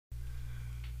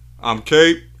I'm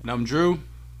Kate. And I'm Drew.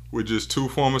 We're just two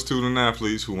former student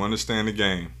athletes who understand the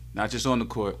game, Not just on the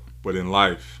court. but in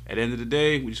life. At the end of the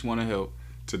day, we just want to help.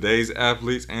 Today's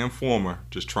athletes and former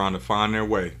just trying to find their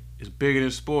way. It's bigger than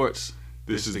sports.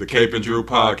 This is the Cape and Drew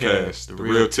podcast, the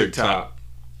real TikTok.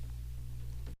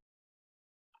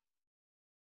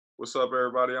 What's up,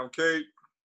 everybody? I'm Kate.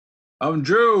 I'm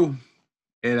Drew.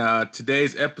 And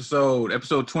today's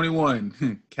episode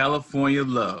 21, California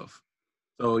Love.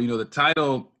 So, the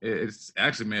title is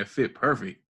actually, man, fit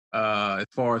perfect as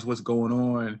far as what's going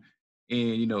on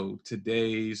in,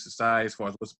 today's society, as far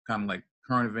as what's kind of like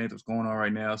current events, what's going on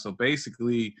right now. So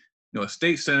basically, a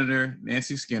state senator,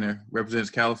 Nancy Skinner,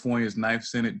 represents California's 9th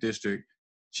Senate District.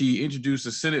 She introduced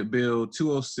a Senate Bill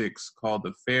 206 called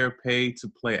the Fair Pay to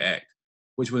Play Act,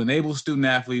 which would enable student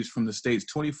athletes from the state's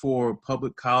 24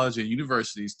 public colleges and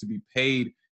universities to be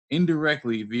paid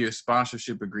indirectly via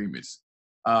sponsorship agreements.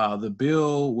 The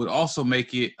bill would also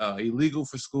make it illegal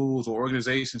for schools or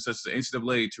organizations such as the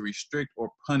NCAA to restrict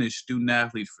or punish student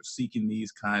athletes for seeking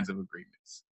these kinds of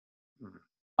agreements.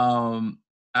 Mm-hmm.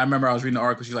 I remember I was reading the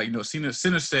article. She's like,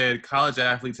 Skinner said college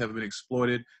athletes have been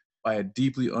exploited by a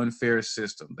deeply unfair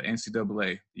system. The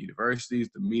NCAA, the universities,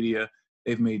 the media,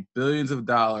 they've made billions of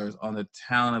dollars on the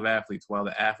talent of athletes while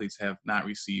the athletes have not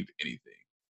received anything.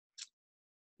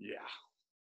 Yeah.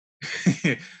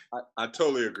 I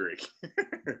totally agree.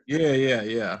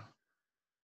 Yeah.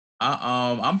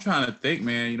 I'm trying to think,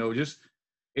 man, just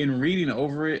in reading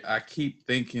over it, I keep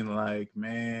thinking like,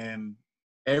 man,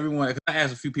 everyone, cause I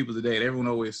asked a few people today and everyone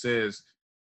always says,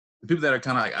 the people that are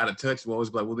kind of like out of touch will always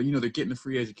be like, well, they're getting a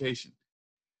free education.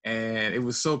 And it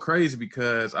was so crazy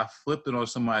because I flipped it on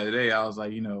somebody today. I was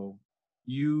like,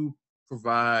 you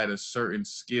provide a certain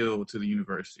skill to the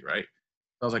university, right?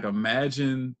 I was like,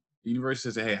 imagine the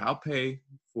university says, hey, I'll pay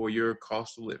for your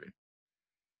cost of living.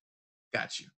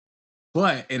 Got you.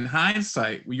 But in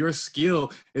hindsight, your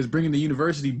skill is bringing the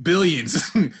university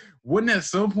billions. Wouldn't at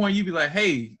some point you be like,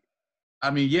 hey, I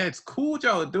mean, yeah, it's cool what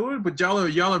y'all are doing, but y'all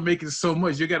are making so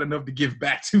much. You got enough to give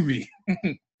back to me.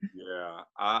 Yeah,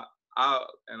 I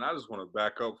just want to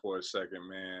back up for a second,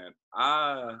 man.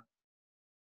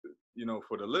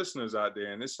 For the listeners out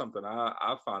there, and it's something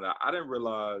I found out. I didn't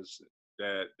realize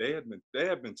that they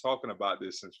have been talking about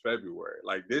this since February.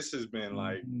 Like this has been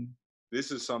like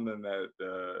this is something that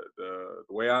the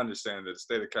way I understand it, the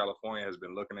state of California has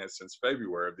been looking at since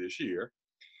February of this year,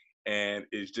 and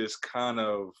it's just kind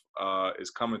of is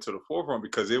coming to the forefront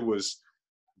because it was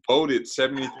voted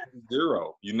 73-0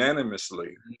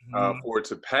 unanimously for it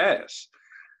to pass,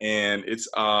 and it's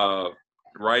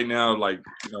right now, like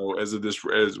as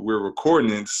we're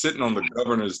recording, it's sitting on the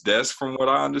governor's desk, from what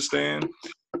I understand,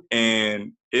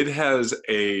 and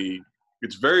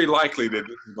it's very likely that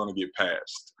this is going to get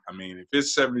passed. I mean, if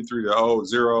it's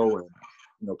 73-0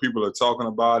 and people are talking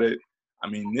about it, I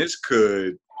mean, this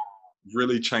could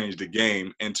really change the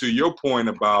game. And to your point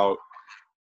about,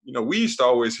 we used to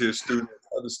always hear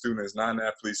other students,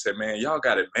 non-athletes say, man, y'all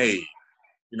got it made.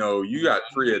 You got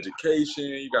free education,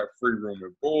 you got free room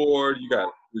and board, you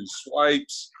got free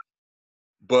swipes.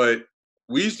 But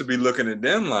we used to be looking at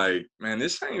them like, man,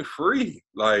 this ain't free.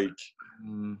 Like,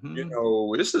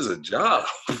 this is a job,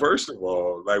 first of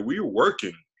all. Like, we're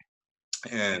working.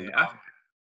 And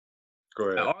go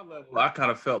ahead. At our level, I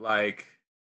kind of felt like,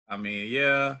 I mean,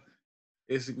 yeah,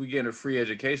 we getting a free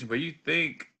education, but you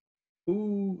think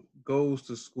who goes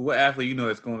to school, what athlete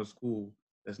that's going to school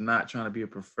that's not trying to be a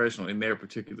professional in their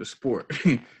particular sport?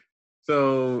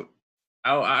 So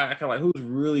I kind of like, who's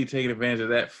really taking advantage of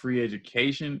that free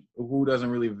education, or who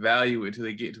doesn't really value it until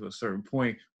they get to a certain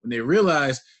point when they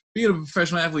realize being a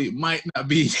professional athlete might not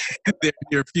be their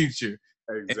near future.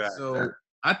 Exactly. And so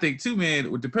I think too,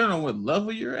 man, depending on what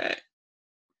level you're at,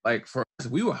 like for us,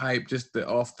 we were hyped just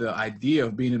off the idea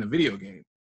of being in a video game.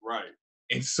 Right.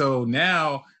 And so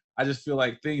now I just feel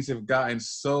like things have gotten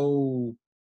so,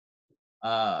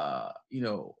 not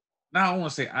I want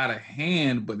to say out of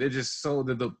hand, but they're just so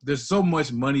that there's so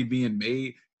much money being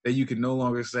made that you can no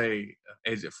longer say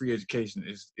free education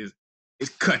is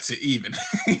cut to even.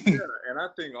 Yeah, and I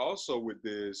think also with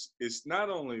this, it's not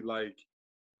only like,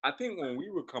 I think when we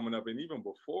were coming up and even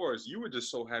before us, you were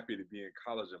just so happy to be in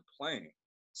college and playing.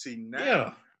 See,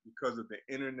 now, because of the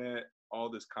internet, all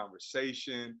this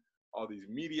conversation, all these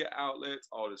media outlets,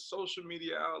 all the social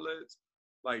media outlets,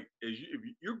 like if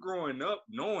you're growing up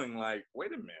knowing like,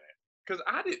 wait a minute, because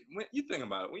when you think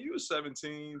about it, when you were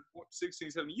 17,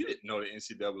 16, 17, you didn't know the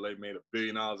NCAA made $1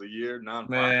 billion a year,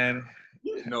 non-profit. Man,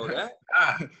 you didn't know that.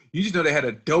 You just know they had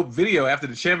a dope video after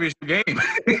the championship game.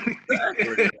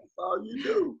 Exactly. That's all you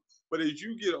do. But as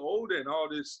you get older and all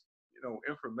this,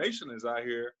 information is out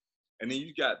here, And then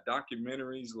you got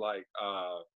documentaries like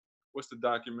what's the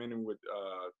documentary with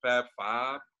Fab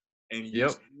Five, and you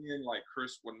seeing like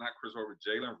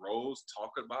Jalen Rose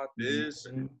talk about this.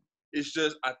 Mm-hmm. It's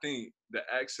just, I think the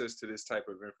access to this type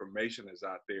of information is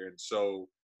out there, and so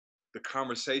the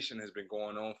conversation has been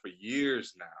going on for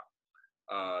years now.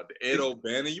 The Ed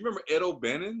O'Bannon, you remember Ed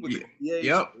O'Bannon with the EA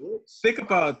Sports? Think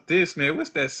about this, man.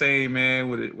 What's that saying, man?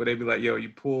 Would they be like, "Yo, you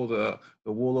pull the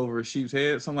wool over a sheep's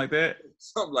head," something like that?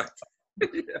 Something like that.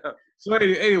 Yeah. So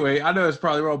anyway, I know it's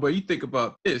probably wrong, but you think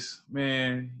about this,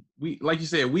 man. We, like you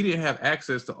said, we didn't have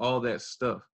access to all that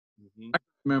stuff. Mm-hmm. I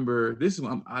remember this is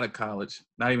when I'm out of college,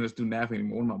 not even a student athlete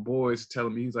anymore. One of my boys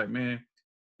telling me, he's like, "Man,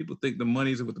 people think the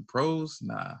money's with the pros.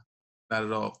 Nah, not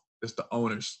at all. It's the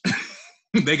owners."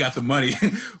 They got the money.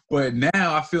 But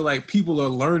now I feel like people are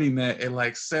learning that in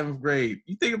like 7th grade.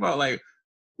 You think about like,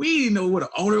 we didn't know what an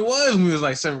owner was when we was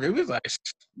like 7th grade. We was like,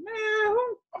 man,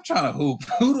 I'm trying to hoop.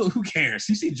 Who cares?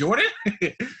 You see Jordan?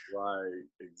 Right,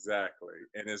 exactly.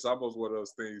 And it's almost one of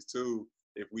those things too.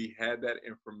 If we had that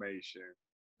information,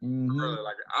 earlier,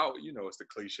 like it's the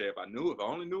cliche. If I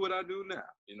only knew what I do now,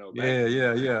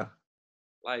 Yeah.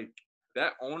 Like,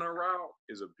 that owner route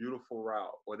is a beautiful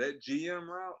route, or that GM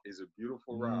route is a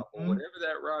beautiful route, or whatever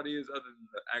that route is, other than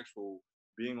the actual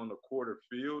being on the court or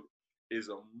field, is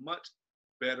a much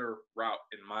better route,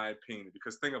 in my opinion.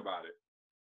 Because think about it,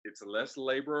 it's less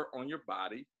labor on your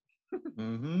body. You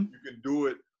can do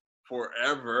it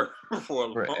forever, for a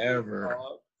long time,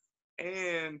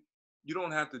 and you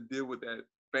don't have to deal with that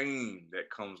fame that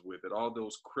comes with it. All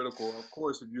those critical, of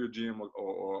course, if you're a GM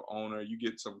or owner, you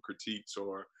get some critiques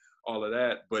or all of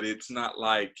that, but it's not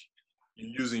like you're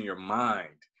using your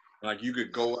mind. Like, you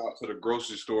could go out to the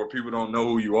grocery store, people don't know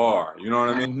who you are. You know what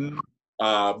I mean?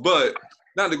 But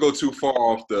not to go too far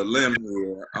off the limb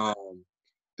here.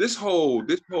 This whole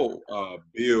bill or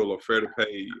Fair to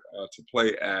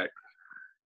Play Act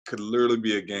could literally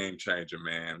be a game changer,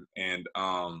 man. And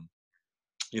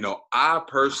I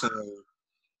personally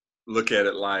look at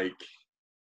it like,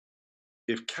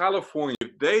 if California,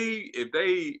 if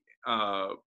they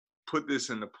put this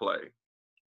into play,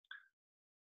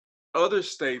 other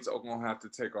states are going to have to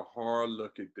take a hard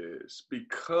look at this,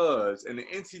 because, and the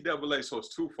NCAA, so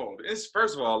it's twofold.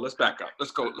 First of all, let's back up.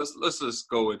 Let's just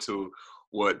go into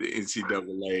what the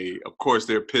NCAA, of course,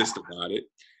 they're pissed about it.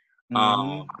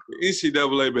 The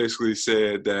NCAA basically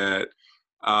said that,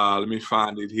 let me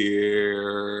find it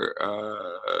here.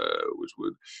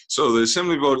 So the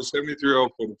Assembly voted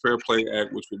 73-0 for the Fair Play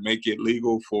Act, which would make it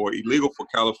illegal for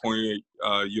California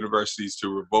universities to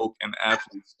revoke an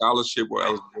athlete's scholarship or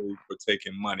eligibility for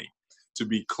taking money. To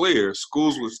be clear,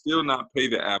 schools would still not pay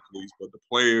the athletes, but the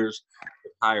players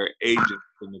would hire agents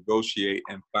to negotiate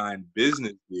and find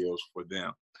business deals for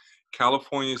them.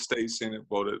 California State Senate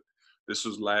voted. This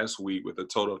was last week with a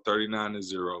total of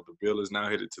 39-0. The bill is now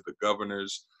headed to the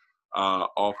governor's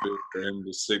office for him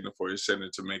to signal for his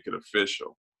Senate to make it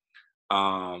official.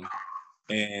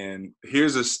 And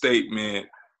here's a statement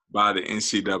by the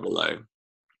NCAA.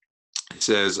 It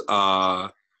says,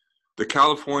 the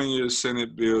California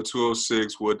Senate Bill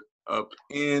 206 would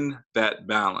upend that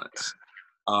balance.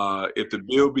 If the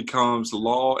bill becomes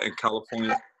law in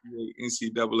California,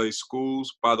 NCAA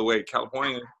schools, by the way,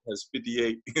 California has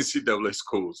 58 NCAA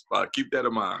schools, keep that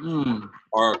in mind,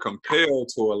 are compelled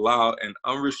to allow an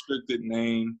unrestricted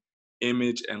name,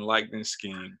 image, and likeness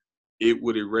scheme. It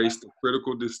would erase the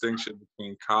critical distinction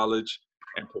between college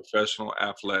and professional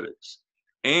athletics.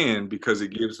 And because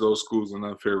it gives those schools an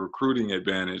unfair recruiting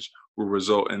advantage, will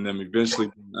result in them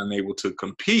eventually being unable to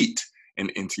compete in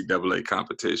NCAA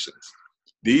competitions.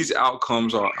 These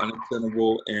outcomes are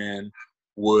untenable and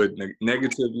would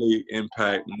negatively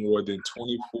impact more than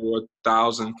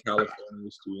 24,000 California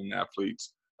student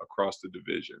athletes across the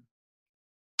division.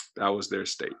 That was their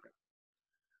statement.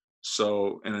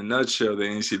 So, in a nutshell, the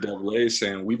NCAA is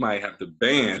saying we might have to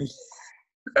ban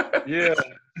those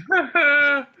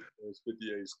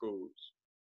 58 schools.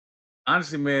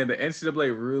 Honestly, man, the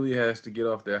NCAA really has to get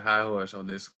off their high horse on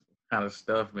this kind of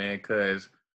stuff, man, because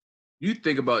you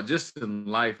think about just in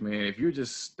life, man, if you're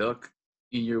just stuck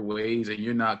in your ways and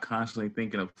you're not constantly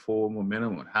thinking of forward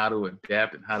momentum on how to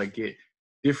adapt and how to get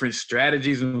different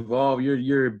strategies involved,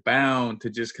 you're bound to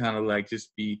just kind of like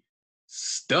just be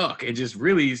stuck and just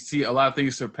really see a lot of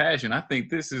things surpass you. And I think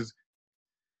this is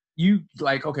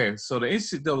okay, so the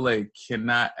NCAA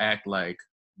cannot act like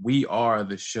we are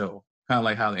the show, kind of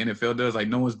like how the NFL does, like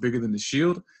no one's bigger than the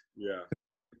shield. Yeah.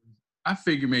 I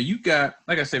figure, man, you got,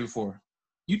 like I said before,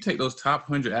 you take those top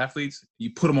 100 athletes,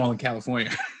 you put them all in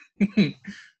California.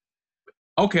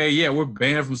 Okay, yeah, we're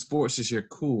banned from sports this year.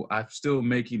 Cool. I'm still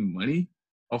making money.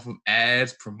 off of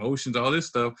ads, promotions, all this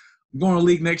stuff. I'm going to the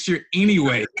league next year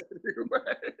anyway.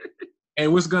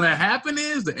 And what's going to happen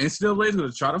is the NCAA is going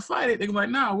to try to fight it. They're going to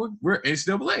be like, nah, we're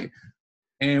NCAA.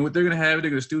 And what they're going to have, they're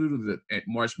going to still do the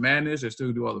March Madness. They're still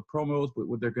going to do all the promos. But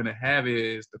what they're going to have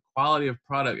is the quality of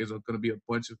product is going to be a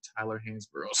bunch of Tyler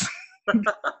Hansboroughs.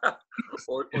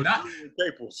 or not,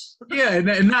 Staples. Yeah,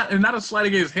 and not a slight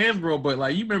against Hansborough, but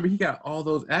like you remember he got all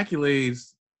those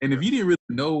accolades. And if you didn't really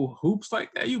know hoops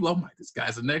like that, you love like this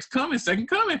guy's the next coming, second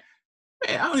coming.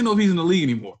 Man, I don't even know if he's in the league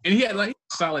anymore. And he had like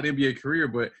a solid NBA career,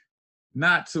 but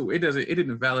it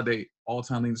didn't validate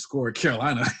all-time leading scorer at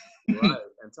Carolina. Right.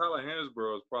 And Tyler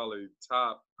Hansborough is probably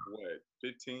top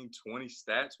 15, 20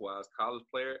 stats wise college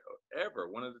player ever.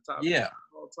 One of the top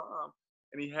all time.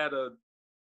 And he had a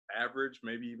average,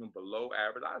 maybe even below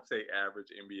average. I'd say average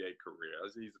NBA career.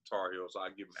 He's a Tar Heel, so I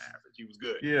give him average. He was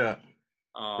good. Yeah.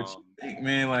 But you think,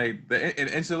 man, like the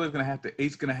NCAA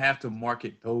is gonna have to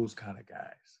market those kind of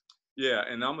guys. Yeah,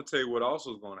 and I'm gonna tell you what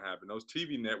also is gonna happen. Those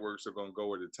TV networks are gonna go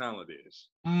where the talent is.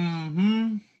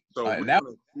 Mm-hmm. So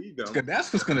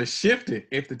that's what's gonna shift it.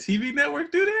 If the TV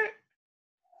network do that,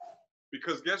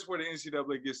 because guess where the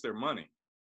NCAA gets their money?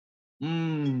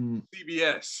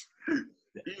 CBS,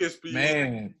 ESPN,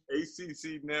 man,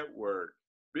 ACC network.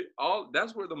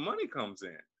 That's where the money comes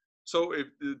in. So if,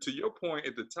 to your point,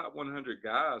 if the top 100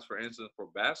 guys, for instance, for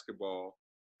basketball,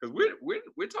 because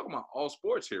we're talking about all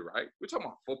sports here, right? We're talking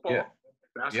about football,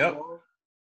 basketball,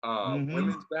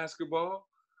 women's basketball,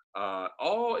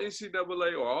 all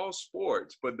NCAA or all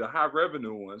sports, but the high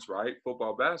revenue ones, right?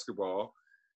 Football, basketball,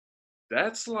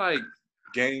 that's like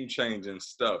game changing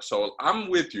stuff. So I'm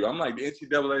with you. I'm like, the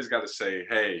NCAA's got to say,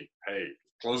 hey,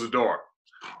 close the door.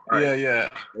 Right. Yeah.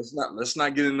 Let's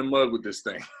not get in the mud with this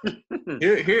thing.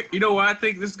 Here, you know what I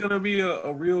think this is gonna be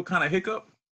a real kind of hiccup.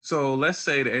 So let's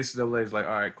say the NCAA is like,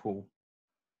 all right, cool.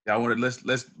 Yeah,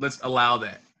 let's allow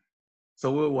that. So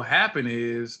what will happen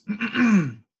is,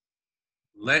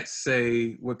 let's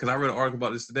say, because I read an article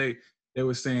about this today, they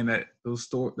were saying that those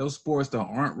sports that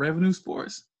aren't revenue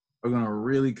sports are gonna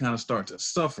really kind of start to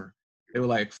suffer. They were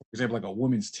like, for example, like a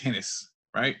women's tennis,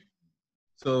 right?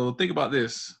 So think about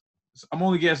this. I'm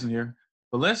only guessing here,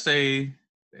 but let's say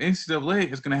the NCAA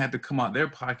is going to have to come out their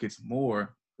pockets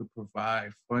more to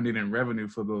provide funding and revenue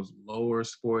for those lower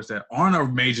sports that aren't a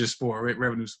major sport,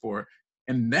 revenue sport.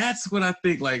 And that's what I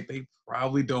think, like, they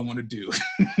probably don't want to do.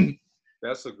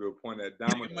 That's a good point. That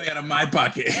domino money out of my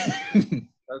pocket.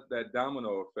 That's that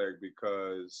domino effect,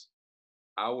 because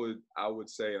I would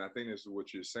say, and I think this is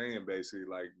what you're saying, basically,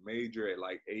 like major at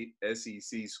like 8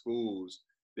 SEC schools,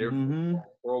 their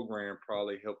program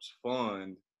probably helps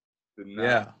fund the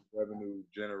non-revenue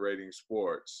generating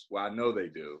sports. Well, I know they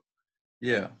do.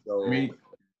 Yeah. So, I mean,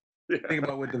 think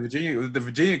about what the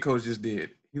Virginia coach just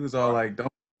did. He was all like, don't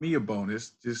give me a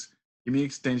bonus. Just give me an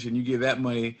extension. You give that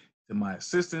money to my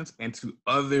assistants and to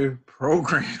other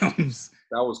programs.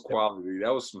 That was quality.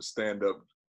 That was some stand-up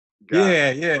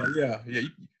guy. Yeah.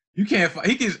 You can't.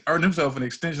 He can earn himself an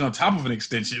extension on top of an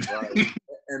extension. Right.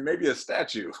 And maybe a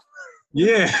statue.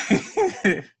 Yeah.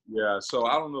 Yeah. So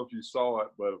I don't know if you saw it,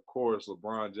 but of course,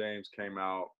 LeBron James came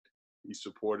out. He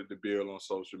supported the bill on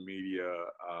social media.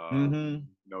 You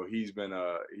know, he's been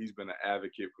an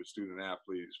advocate for student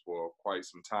athletes for quite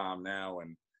some time now,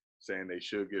 and saying they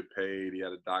should get paid. He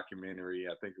had a documentary,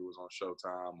 I think it was on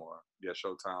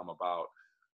Showtime about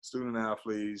student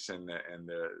athletes and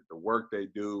the work they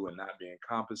do and not being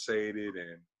compensated,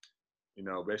 and you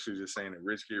know, basically just saying that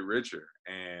rich get richer.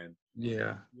 And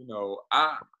you know,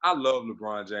 I love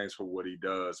LeBron James for what he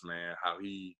does, man.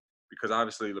 Because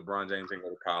obviously LeBron James didn't go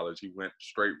to college. He went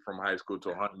straight from high school to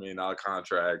a $100 million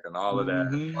contract and all of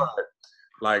that. But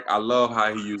like, I love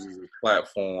how he uses his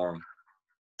platform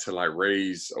to like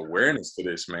raise awareness to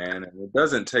this, man. And it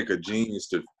doesn't take a genius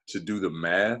to do the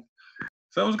math.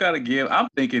 Someone's got to give. I'm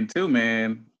thinking too,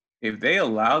 man, if they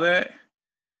allow that,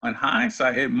 on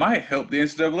hindsight, it might help the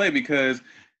NCAA, because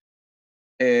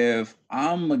if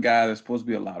I'm a guy that's supposed to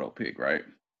be a lotto pick, right?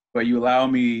 But you allow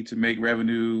me to make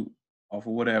revenue off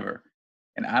of whatever,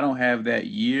 and I don't have that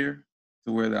year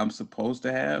to where I'm supposed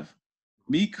to have,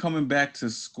 me coming back to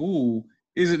school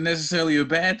isn't necessarily a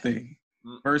bad thing.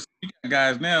 Versus you got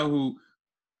guys now who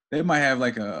they might have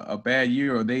like a bad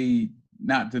year, or they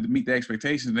not to meet the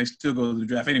expectations, they still go to the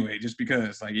draft anyway, just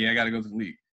because like, I got to go to the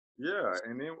league. Yeah,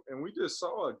 and we just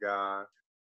saw a guy.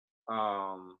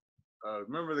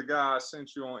 Remember the guy I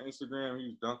sent you on Instagram? He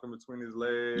was dunking between his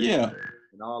legs,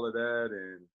 and all of that.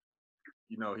 And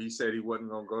you know, he said he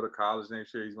wasn't gonna go to college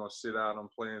next year. He's gonna sit out on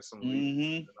playing some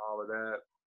leagues and all of that.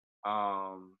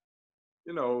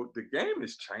 You know, the game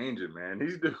is changing, man.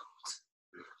 These dudes,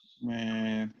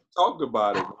 Man. Talked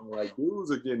about it. Like,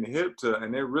 dudes are getting hip to,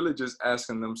 and they're really just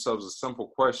asking themselves a simple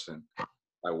question.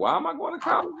 Like, why am I going to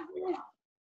college again?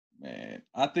 Man,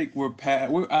 I think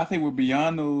I think we're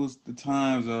beyond the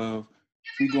times of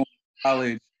we go to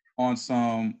college on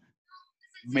some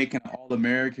making an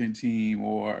All-American team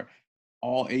or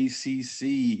All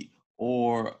ACC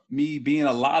or me being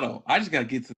a lotto. I just got to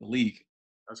get to the league.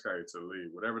 That's got to leave,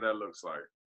 whatever that looks like.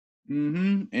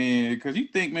 And because you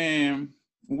think, man,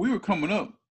 when we were coming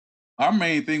up, our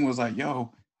main thing was like,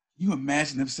 yo, you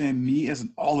imagine them saying me as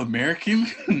an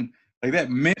All-American? Like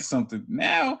that meant something.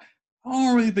 Now, I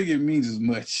don't really think it means as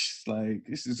much. Like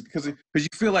it's just because you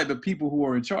feel like the people who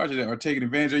are in charge of that are taking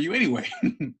advantage of you anyway.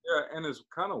 Yeah, and it's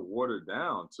kind of watered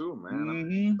down too, man. I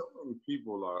mean, so many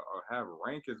people are have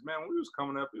rankings. Man, when we was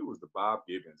coming up, it was the Bob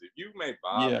Gibbons. If you made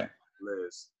Bob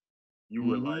list, you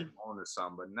were like on to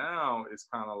something. But now it's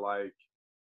kind of like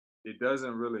it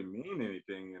doesn't really mean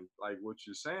anything. And like what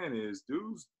you're saying is,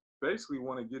 dudes basically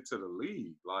want to get to the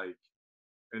league. Like,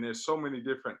 and there's so many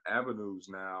different avenues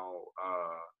now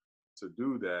to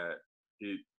do that.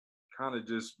 It kind of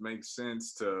just makes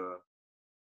sense to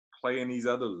play in these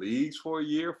other leagues for a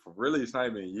year. For really, it's not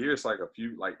even a year. It's like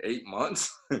 8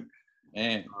 months.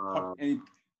 and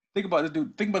think about this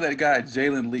dude. Think about that guy,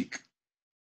 Jalen Leak.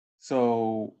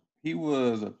 So he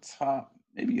was a top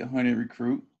maybe 100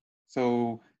 recruit.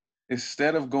 So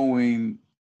instead of going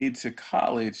into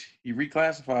college, he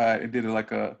reclassified and did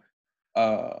like a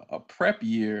prep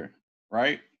year,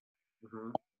 right?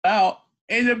 Mm-hmm. Out,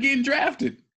 ended up getting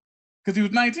drafted because he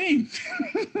was 19.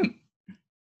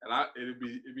 And it'd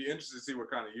be interesting to see what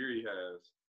kind of year he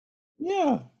has.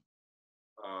 Yeah.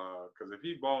 Because if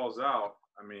he balls out,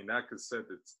 I mean that could set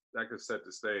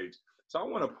the stage. So I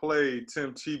want to play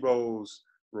Tim Tebow's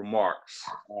remarks.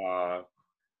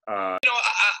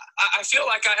 I feel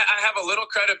like I have a little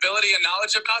credibility and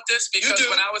knowledge about this because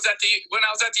when I was at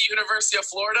the University of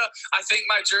Florida, I think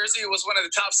my jersey was one of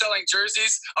the top selling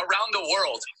jerseys around the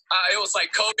world. It was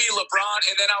like Kobe, LeBron,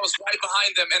 and then I was right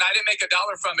behind them, and I didn't make $1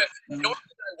 from it. Nor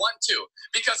did I want to,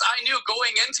 because I knew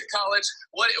going into college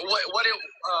what it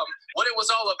was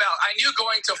all about. I knew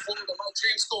going to Florida, my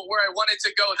dream school, where I wanted to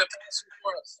go, the passion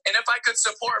for it. And if I could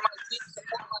support my team,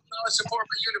 support my college, support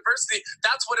my university,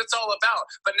 that's what it's all about.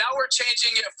 But now we're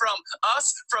changing it from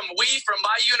us, from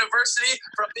my university,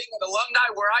 from being an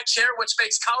alumni where I care, which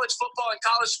makes college football and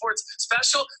college sports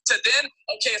special, to then,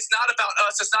 okay, it's not about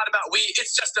us, it's not about we,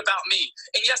 it's just about me.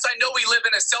 And yes, I know we live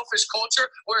in a selfish culture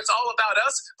where it's all about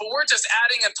us, but we're just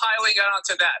adding and piling it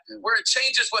onto that, where it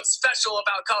changes what's special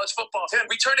about college football.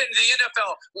 We turn it into the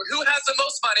NFL, where who has the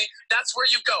most money, that's where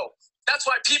you go. That's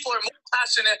why people are more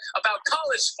passionate about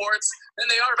college sports than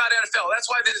they are about NFL. That's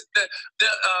why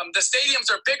the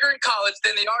stadiums are bigger in college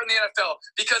than they are in the NFL,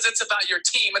 because it's about your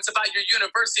team. It's about your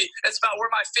university. It's about where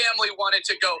my family wanted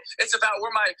to go. It's about where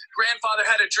my grandfather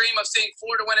had a dream of seeing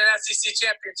Florida win an SEC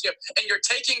championship. And you're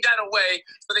taking that away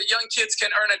so that young kids can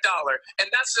earn $1. And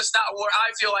that's just not where I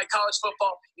feel like college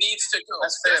football needs to go.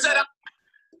 That's fair,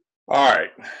 all right.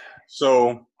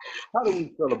 So how do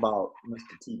we feel about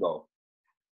Mr. Tebow?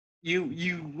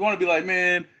 You want to be like,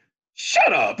 man,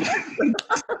 shut up.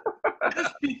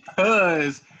 Just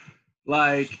because,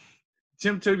 like,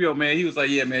 Tim Tebow, man, he was like,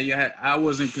 yeah, man, I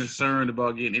wasn't concerned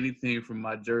about getting anything from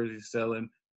my jersey selling,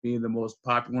 being one of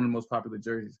the most popular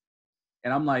jerseys.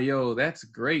 And I'm like, yo, that's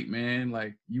great, man.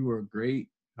 Like, you were a great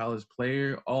college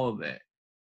player, all of that.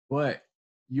 But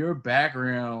your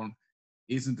background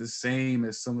isn't the same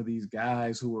as some of these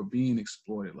guys who are being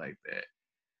exploited like that.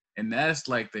 And that's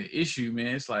like the issue,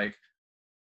 man. It's like,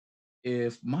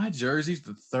 if my jersey's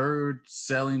the third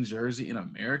selling jersey in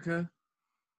America,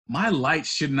 my light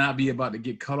should not be about to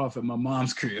get cut off at my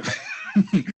mom's crib.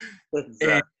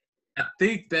 Exactly. I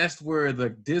think that's where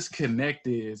the disconnect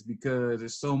is, because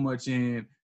there's so much in,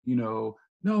 no,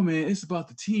 man, it's about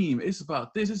the team. It's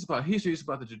about this. It's about history. It's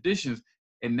about the traditions.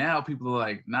 And now people are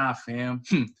like, nah, fam.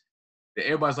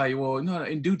 Everybody's like, well, no,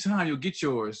 in due time, you'll get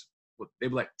yours. They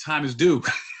be like, time is due.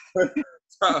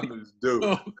 Time is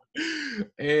due.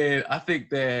 And I think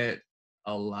that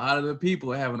a lot of the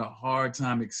people are having a hard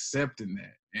time accepting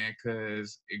that. And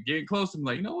because getting close to me,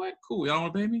 like, you know what? Cool. Y'all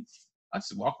want to pay me? I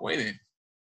just walk away then.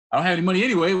 I don't have any money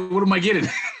anyway. What am I getting?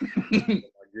 I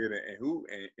get it.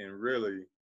 And really,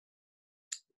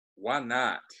 why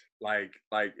not? Like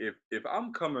if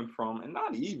I'm coming from, and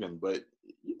not even, but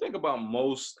you think about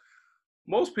most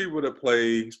people that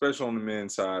play, especially on the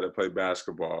men's side, that play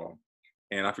basketball,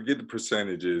 and I forget the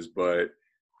percentages, but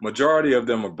majority of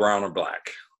them are brown or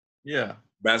black. Yeah.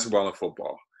 Basketball and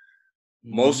football.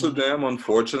 Mm-hmm. Most of them,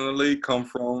 unfortunately, come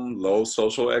from low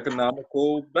social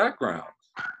economical backgrounds.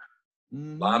 A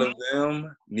lot of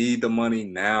them need the money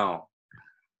now.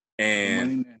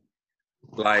 And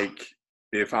like,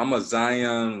 if I'm a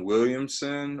Zion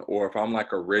Williamson, or if I'm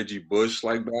like a Reggie Bush,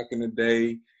 like back in the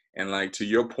day, and like to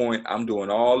your point, I'm doing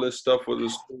all this stuff for the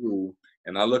school,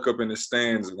 and I look up in the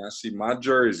stands and I see my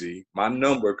jersey, my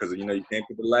number, because you can't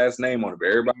put the last name on it, but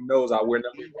everybody knows I wear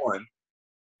number 1.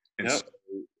 And so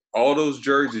all those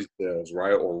jersey sales,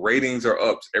 right, or ratings are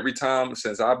up every time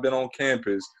since I've been on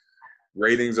campus.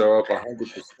 Ratings are up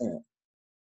 100%.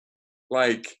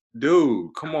 Like, dude,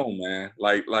 come on, man.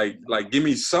 Like, give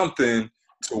me something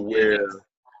to where,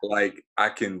 like, I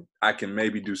can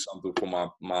maybe do something for my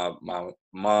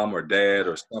mom or dad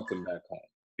or something back home.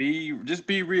 Be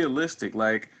realistic.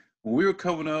 Like, when we were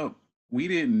coming up, we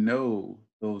didn't know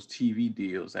those TV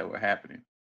deals that were happening.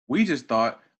 We just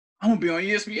thought, I'm gonna be on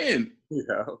ESPN.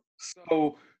 Yeah.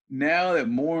 So now that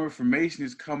more information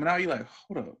is coming out, you're like,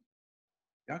 hold up,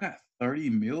 y'all got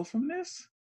 30 mil from this?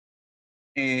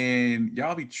 And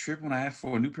y'all be tripping when I ask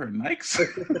for a new pair of Nikes?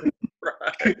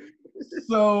 Right.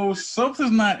 So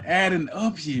something's not adding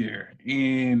up here.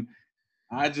 And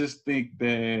I just think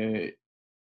that,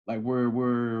 like,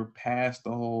 we're past the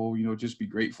whole, just be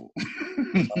grateful.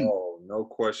 Oh, no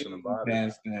question about it.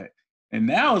 Past that. And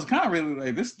now it's kind of really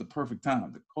like, this is the perfect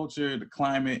time. The culture, the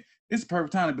climate, it's the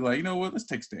perfect time to be like, you know what, let's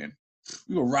take a stand.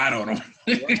 We go ride on them.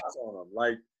 Ride on them.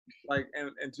 Like,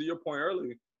 and to your point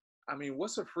earlier, I mean,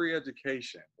 what's a free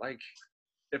education? Like,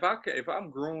 if I've been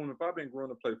groomed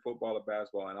to play football or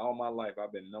basketball, and all my life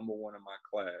I've been number 1 in my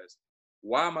class,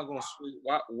 why am I going to switch?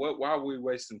 Why are we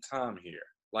wasting time here?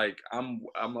 Like, I'm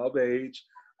of age.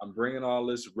 I'm bringing all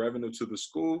this revenue to the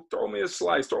school. Throw me a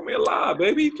slice. Throw me a lie,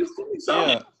 baby. Just give me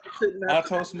something. Yeah. I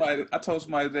told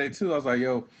somebody today too. I was like,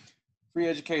 yo, free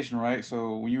education, right?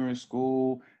 So when you were in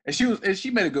school, and she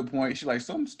made a good point. She's like,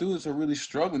 some students are really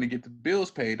struggling to get the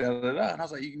bills paid. Da, da, da. And I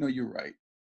was like, you're right.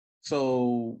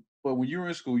 So, but when you were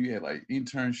in school, you had like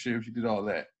internships, you did all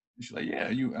that. And she's like, yeah,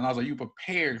 and I was like, you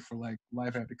prepared for like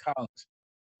life after college.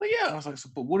 But yeah, I was like, so,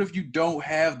 but what if you don't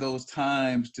have those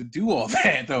times to do all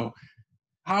that though?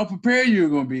 How prepared you're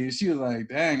gonna be? And she was like,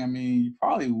 dang, I mean, you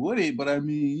probably wouldn't, but I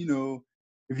mean,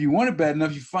 if you want it bad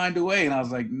enough, you find a way. And I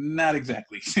was like, not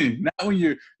exactly. Not when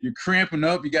you're cramping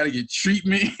up, you gotta get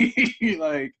treatment.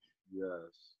 Like,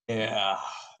 yes. Yeah.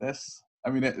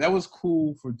 That was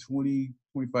cool for 20,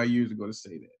 25 years ago to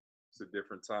say that. It's a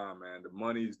different time, man. The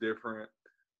money's different.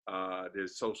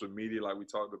 There's social media, like we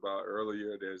talked about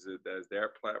earlier. There's their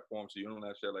platform, so you don't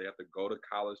necessarily have to go to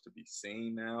college to be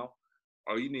seen now.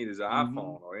 All you need is an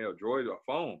iPhone or Android or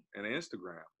phone and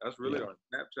Instagram. That's really on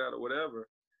Snapchat or whatever.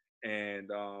 And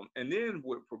then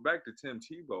for back to Tim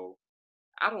Tebow,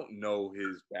 I don't know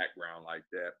his background like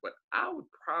that, but I would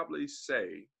probably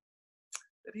say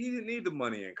that he didn't need the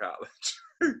money in college.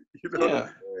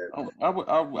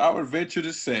 I would venture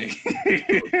to say.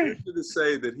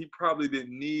 That he probably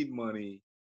didn't need money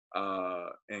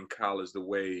in college the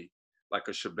way like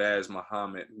a Shabazz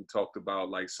Muhammad, who talked about,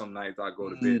 like, some nights I go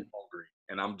to bed hungry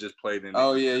and I'm just playing in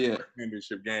the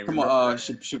championship game. Come on,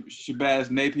 Shabazz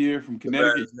Napier from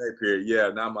Connecticut. Shabazz Napier, yeah,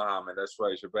 not Muhammad. That's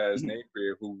right, Shabazz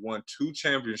Napier, who won 2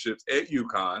 championships at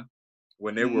UConn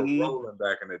when they were rolling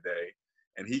back in the day.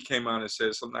 And he came out and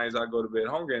said, some nights I go to bed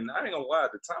hungry. And I ain't gonna lie,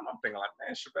 at the time I'm thinking like,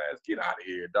 man, Shabazz, get out of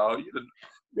here, dog.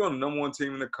 You're on the number 1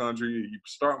 team in the country. You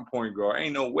starting point guard.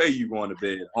 Ain't no way you going to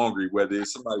bed hungry, whether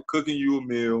it's somebody cooking you a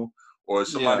meal or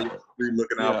somebody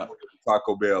looking out for you at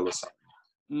Taco Bell or something.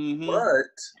 But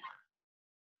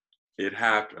it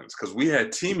happens because we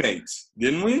had teammates,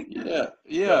 didn't we?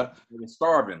 Yeah. We were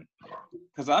starving.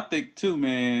 Because I think too,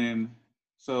 man.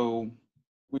 So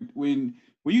when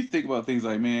you think about things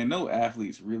like, man, no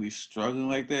athlete's really struggling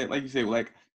like that. Like you said,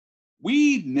 like,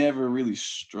 we never really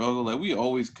struggled. Like, we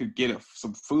always could get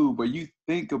some food. But you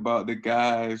think about the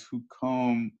guys who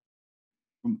come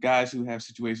from guys who have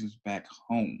situations back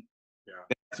home. Yeah.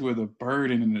 That's where the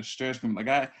burden and the stress come.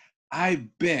 Like, I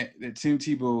bet that Tim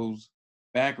Tebow's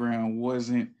background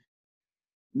wasn't.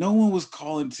 No one was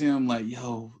calling Tim like,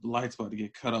 yo, the light's about to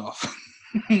get cut off.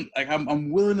 Like,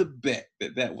 I'm willing to bet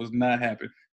that was not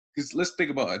happening. Because let's think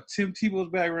about Tim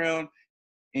Tebow's background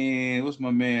and what's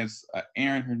my man's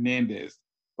Aaron Hernandez,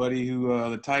 buddy, who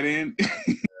the tight end.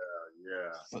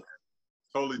 So,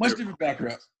 totally much different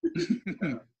background.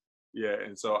 Yeah,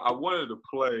 and so I wanted to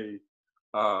play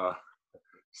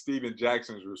Steven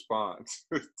Jackson's response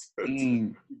to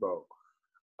Tebow.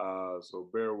 So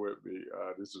bear with me.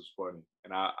 This is funny,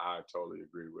 and I totally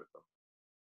agree with him.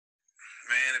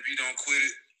 Man, if you don't quit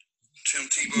it, Tim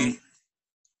Tebow,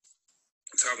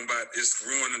 talking about it's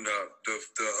ruining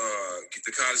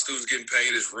the college students getting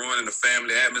paid. It's ruining the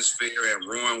family atmosphere and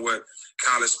ruining what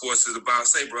college sports is about.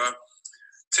 Say, bro,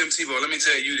 Tim Tebow, let me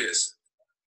tell you this.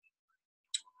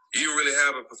 You don't really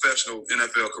have a professional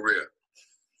NFL career.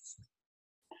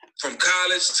 From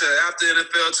college to after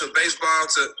NFL to baseball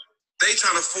to, they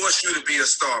trying to force you to be a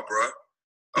star, bro.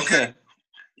 Okay?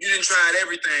 You didn't try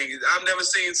everything. I've never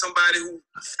seen somebody who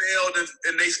failed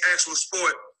in their actual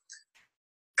sport,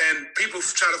 and people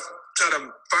try to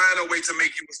find a way to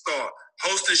make you a star.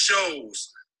 Hosting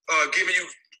shows, giving you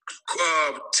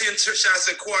 10 shots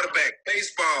at quarterback,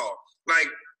 baseball. Like,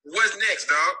 what's next,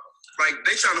 dog? Like,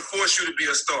 they trying to force you to be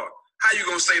a star. How you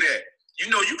gonna say that? You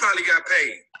know, you probably got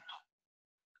paid.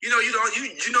 You know, you the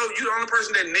only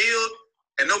person that kneeled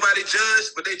and nobody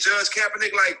judged, but they judged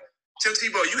Kaepernick. Like, Tim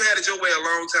Tebow, you had it your way a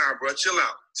long time, bro. Chill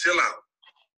out.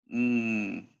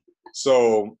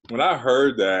 So when I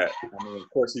heard that, I mean, of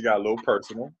course, he got a little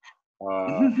personal.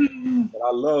 But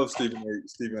I love Stephen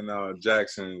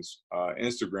Jackson's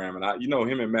Instagram, and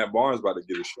him and Matt Barnes about to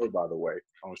get a show, by the way,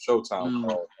 on Showtime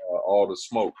called All the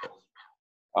Smoke.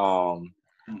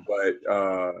 But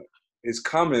his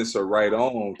comments are right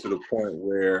on to the point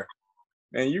where,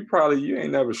 man, you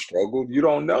ain't never struggled. You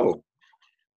don't know.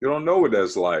 You don't know what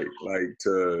that's like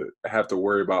to have to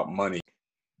worry about money.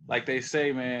 Like they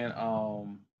say, man,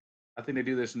 I think they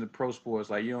do this in the pro sports.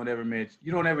 Like you don't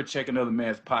ever check another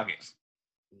man's pockets.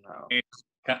 No. And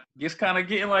it's kind of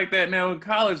getting like that now in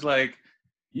college. Like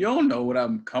you don't know what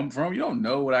I'm come from. You don't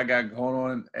know what I got going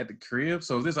on at the crib.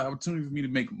 So if there's an opportunity for me to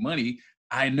make money,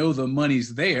 I know the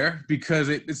money's there because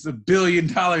it's a $1 billion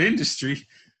industry.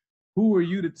 Who are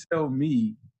you to tell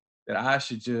me that I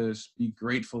should just be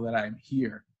grateful that I'm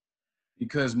here?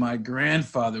 Because my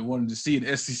grandfather wanted to see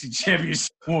an SEC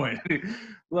championship win.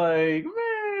 Like,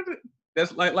 man,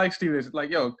 that's like Steve.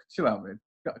 Like, yo, chill out, man.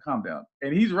 Calm down.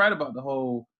 And he's right about the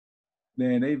whole,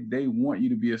 man, they want you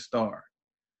to be a star.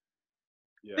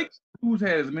 Yes. Who's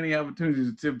had as many opportunities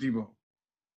as Tim Tebow?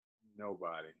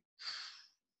 Nobody.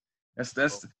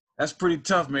 That's pretty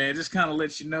tough, man. It just kind of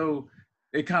lets you know,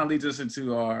 it kind of leads us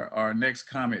into our next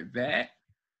comment. That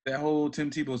whole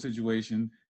Tim Tebow situation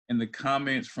and the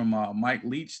comments from Mike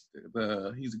Leach,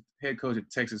 he's a head coach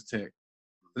at Texas Tech.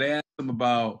 They asked him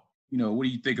about, what do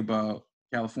you think about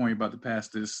California about to pass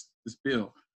this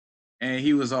bill? And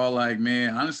he was all like,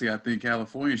 man, honestly, I think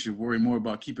California should worry more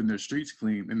about keeping their streets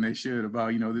clean than they should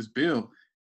about, this bill.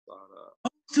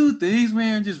 Those two things,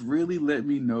 man, just really let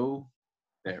me know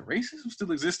that racism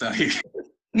still exists out here.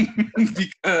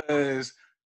 Because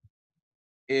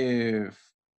if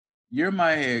you're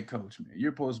my head coach, man,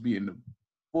 you're supposed to be in the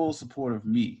full support of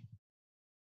me.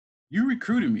 You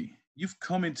recruited me. You've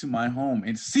come into my home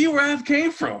and see where I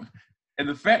came from. And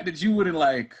the fact that you wouldn't be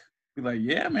like,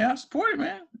 yeah, man, I support it,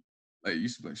 man. Like, you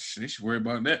should be like, they should worry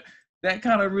about that. That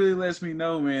kind of really lets me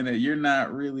know, man, that you're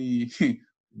not really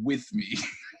with me.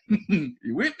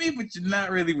 You're with me, but you're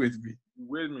not really with me. You're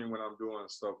with me when I'm doing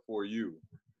stuff for you.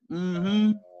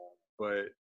 Mm-hmm. But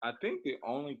I think the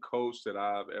only coach that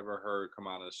I've ever heard come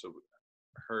out and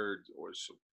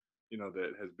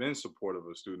that has been supportive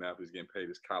of student athletes getting paid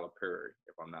is Calipari,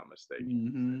 if I'm not mistaken.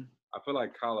 Mm-hmm. I feel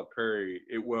like Calipari,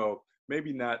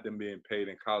 maybe not them being paid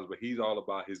in college, but he's all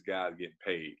about his guys getting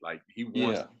paid. Like he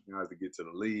wants guys to get to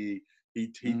the league. He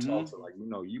talks like,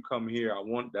 you come here,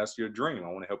 that's your dream. I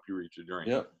want to help you reach your dream.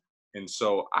 Yep. And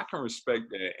so I can respect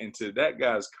that. And to that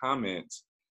guy's comments,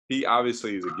 he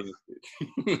obviously is against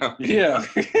it. Yeah.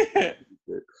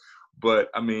 But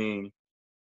I mean,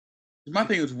 my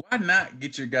thing is, why not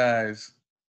get your guys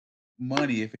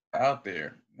money if it's out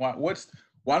there? Why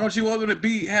don't you want them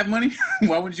to have money?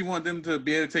 Why wouldn't you want them to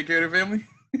be able to take care of their family?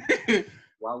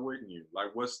 Why wouldn't you?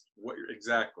 Like, what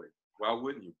exactly? Why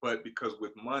wouldn't you? But because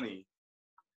with money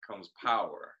comes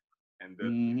power. And the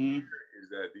fear is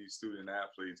that these student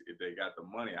athletes, if they got the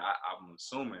money, I'm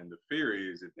assuming the fear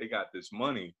is if they got this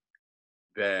money,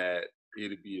 that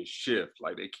it'd be a shift.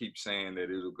 Like they keep saying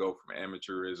that it'll go from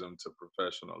amateurism to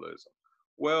professionalism.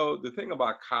 Well, the thing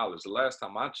about college, the last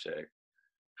time I checked,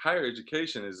 higher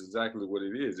education is exactly what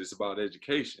it is. It's about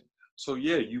education. So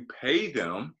yeah, you pay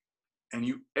them and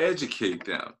you educate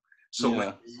them.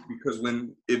 So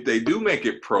if they do make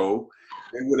it pro,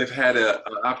 they would have had an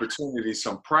opportunity,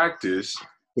 some practice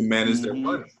to manage their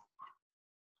money.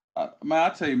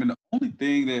 I'll tell you, man, the only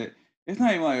thing that it's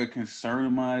not even like a concern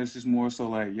of mine. It's just more so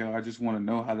like, I just want to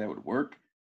know how that would work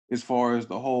as far as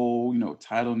the whole,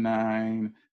 Title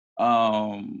IX.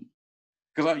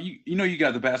 Because you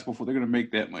got the basketball for they're gonna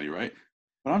make that money, right?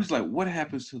 But I'm just like, what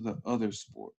happens to the other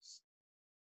sports?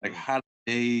 Like, how do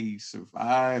they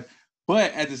survive?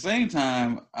 But at the same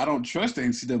time, I don't trust the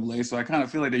NCAA, so I kind of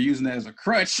feel like they're using that as a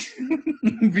crutch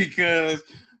because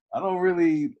I don't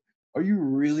really. Are you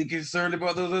really concerned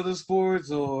about those other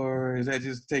sports, or is that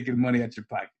just taking money out your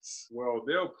pockets? Well,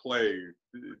 they'll play.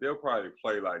 They'll probably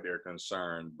play like they're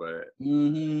concerned, but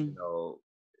Mm-hmm.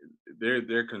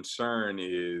 their concern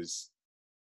is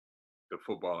the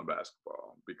football and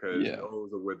basketball because Yeah.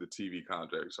 those are where the TV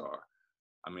contracts are.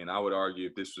 I mean, I would argue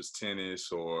if this was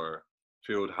tennis or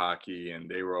field hockey and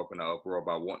they were up in an uproar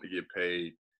about wanting to get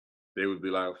paid, they would be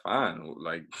like, fine,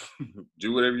 like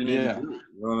do whatever you need to do.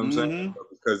 You know what I'm saying? Mm-hmm. But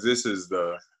because this is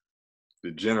the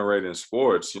generating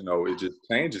sports, it just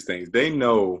changes things. They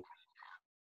know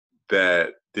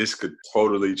that this could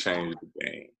totally change the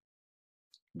game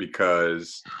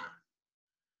because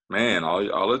man,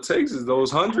 all it takes is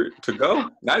those 100 to go.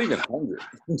 Not even 100.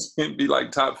 It'd be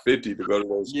like top 50 to go to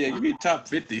those. Yeah, you be top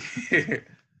 50.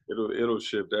 It'll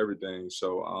shift everything.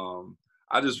 So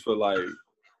I just feel like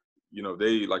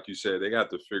they, like you said, they got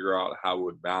to figure out how it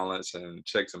would balance and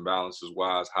checks and balances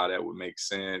wise, how that would make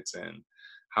sense and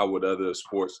how would other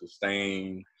sports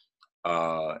sustain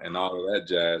and all of that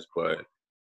jazz. But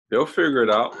they'll figure it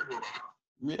out.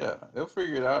 Yeah, they'll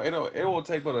figure it out. It won't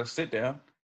take but a sit down.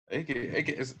 They can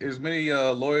as many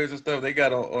lawyers and stuff they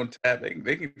got on tap.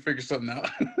 They can figure something out.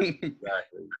 Exactly.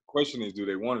 The question is, do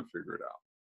they want to figure it out?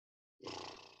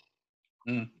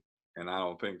 And I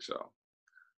don't think so.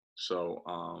 So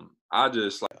I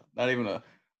just like not even a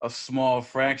small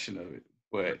fraction of it.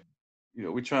 But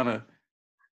we're trying to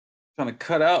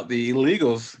cut out the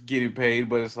illegals getting paid,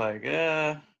 but it's like,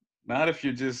 not if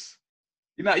you're just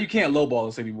you can't lowball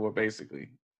us anymore, basically.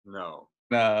 no.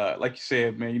 Like you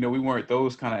said, man, we weren't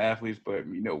those kind of athletes, but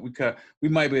we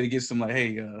might be able to get some like,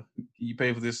 hey, can you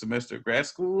pay for this semester of grad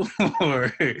school, or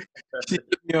can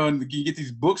you get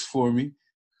these books for me?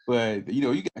 But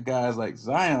you got guys like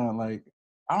Zion. Like,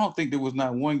 I don't think there was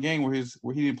not one game where he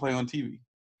didn't play on TV.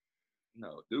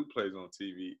 No, Duke plays on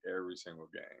TV every single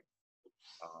game.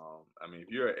 I mean, if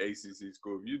you're at ACC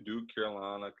school, if you do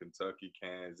Carolina, Kentucky,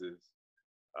 Kansas,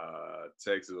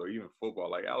 Texas, or even football,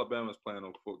 like Alabama's playing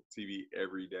on TV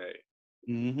every day.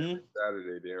 Mm-hmm. Every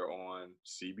Saturday they're on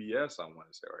CBS, I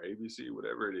want to say, or ABC,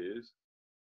 whatever it is.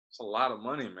 It's a lot of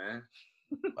money, man.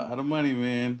 A lot of money,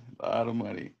 man. A lot of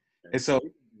money. And so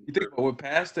you think we're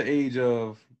past the age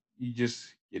of you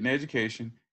just get an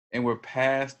education, and we're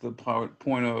past the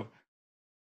point of,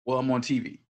 well, I'm on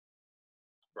TV.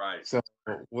 Right. So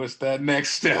what's that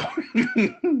next step?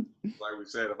 Like we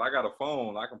said, if I got a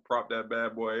phone, I can prop that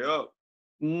bad boy up.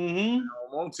 Mm-hmm.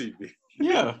 I'm on TV.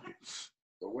 Yeah.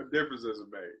 So what difference does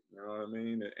it make? You know what I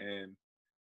mean? And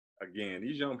again,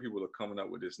 these young people are coming up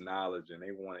with this knowledge and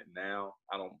they want it now.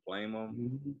 I don't blame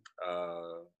them.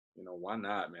 Mm-hmm. Why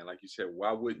not, man? Like you said,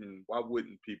 why wouldn't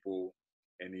people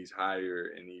in these higher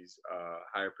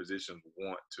positions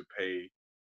want to pay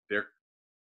their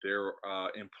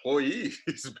employees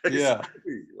basically? Yeah.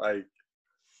 Like,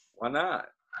 why not?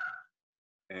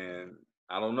 And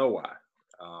I don't know why.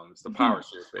 It's the power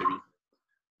shift, baby.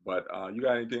 But you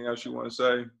got anything else you want to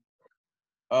say?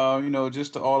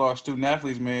 Just to all our student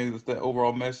athletes, man, it's that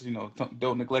overall message,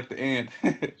 don't neglect the end.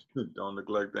 Don't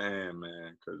neglect the end,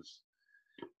 man, because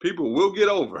people will get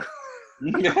over.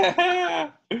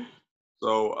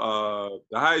 So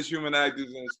the highest human act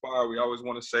is inspired. We always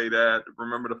want to say that.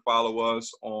 Remember to follow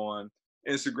us on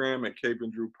Instagram at Cape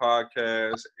and Drew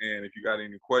Podcast. And if you got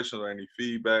any questions or any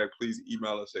feedback, please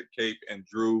email us at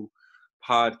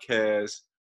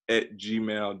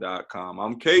capeanddrewpodcast@gmail.com.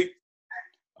 I'm Cape.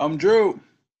 I'm Drew.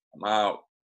 I'm out.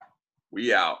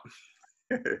 We out.